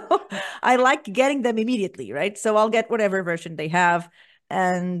 so I like getting them immediately, right? So I'll get whatever version they have.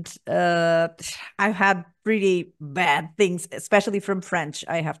 And I've had pretty bad things, especially from French,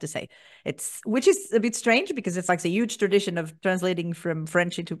 I have to say. Which is a bit strange because it's like a huge tradition of translating from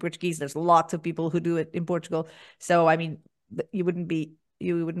French into Portuguese. There's lots of people who do it in Portugal. So, I mean, you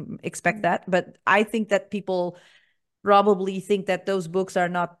wouldn't expect that. But I think that people probably think that those books are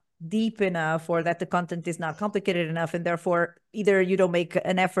not deep enough or that the content is not complicated enough, and therefore either you don't make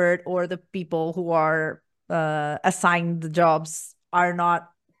an effort or the people who are assigned the jobs are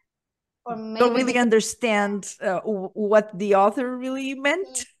not Or don't maybe really understand what the author really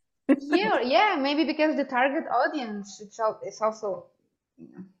meant. yeah, maybe because the target audience it's also,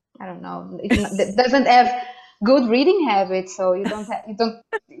 I don't know, it doesn't have good reading habits, so you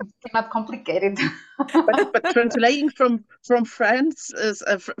cannot complicate it. But translating from French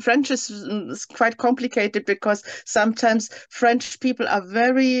is quite complicated because sometimes French people are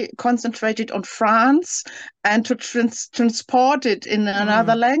very concentrated on France, and to transport it in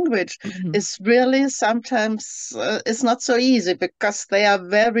another language is really sometimes is not so easy because they are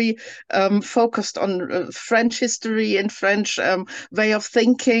very focused on French history and French way of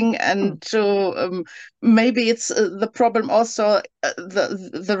thinking, and maybe it's the problem also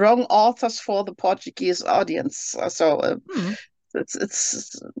the wrong authors for the Portuguese audience. So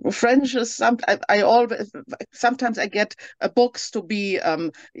it's French is I always sometimes I get books to be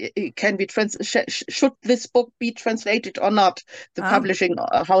can be should this book be translated or not? The publishing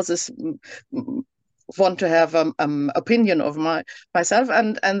houses want to have opinion of myself,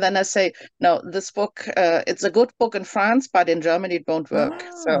 and then I say no, this book it's a good book in France, but in Germany it won't work.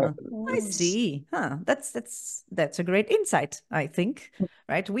 So I see. That's a great insight, I think.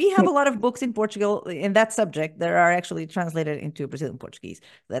 Right? We have a lot of books in Portugal in that subject that are actually translated into Brazilian Portuguese.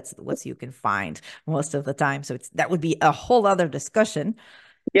 That's what you can find most of the time. So that would be a whole other discussion.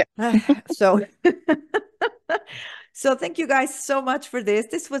 Yeah. So So thank you guys so much for this.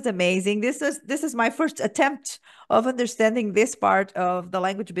 This was amazing. This is my first attempt of understanding this part of the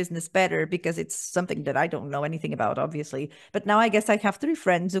language business better, because it's something that I don't know anything about, obviously. But now I guess I have 3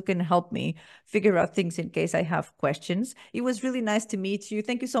 friends who can help me figure out things in case I have questions. It was really nice to meet you.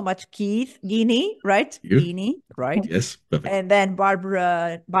 Thank you so much, Keith. Geaney, right? Geaney, right? Yes, perfect. And then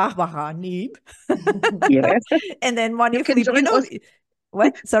Barbara Neeb. Yes. And then Mónia, You can Filipe. join us.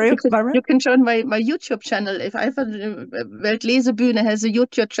 What? Sorry, Barbara? You can join my YouTube channel. If I have a Weltlesebühne has a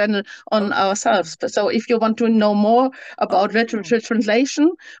YouTube channel on ourselves. So if you want to know more about literature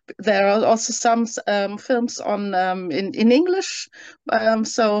translation, there are also some films on in English.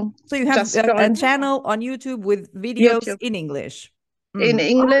 So you have just a channel on YouTube with videos YouTube. in English. In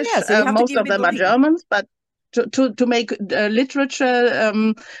English, yeah, so you have to most give of me the them are link. Germans, but to make literature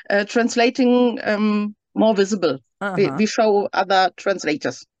translating more visible. We show other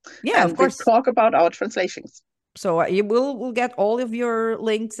translators. Yeah, and of course. we talk about our translations. So we'll get all of your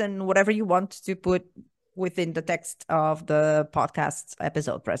links and whatever you want to put within the text of the podcast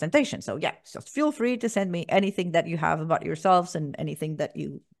episode presentation. So yeah, just feel free to send me anything that you have about yourselves and anything that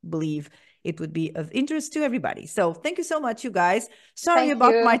you believe it would be of interest to everybody. So thank you so much, you guys. Sorry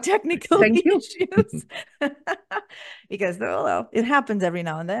about my technical issues. Because well, it happens every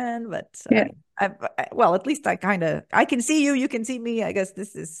now and then, but yeah. Well, at least I can see you can see me. I guess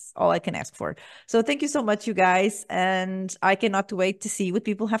this is all I can ask for. So thank you so much, you guys, and I cannot wait to see what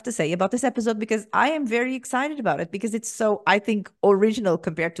people have to say about this episode, because I am very excited about it, because it's so, I think, original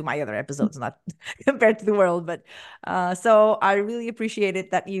compared to my other episodes, not compared to the world, but so I really appreciate it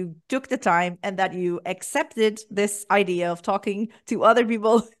that you took the time and that you accepted this idea of talking to other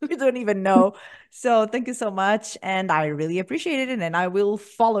people who don't even know. So thank you so much, and I really appreciate it, and I will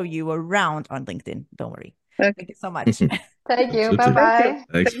follow you around on LinkedIn. Don't worry. Okay. Thank you so much. Thank you. Bye-bye.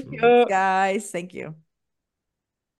 Thanks, Thank you. Guys. Thank you.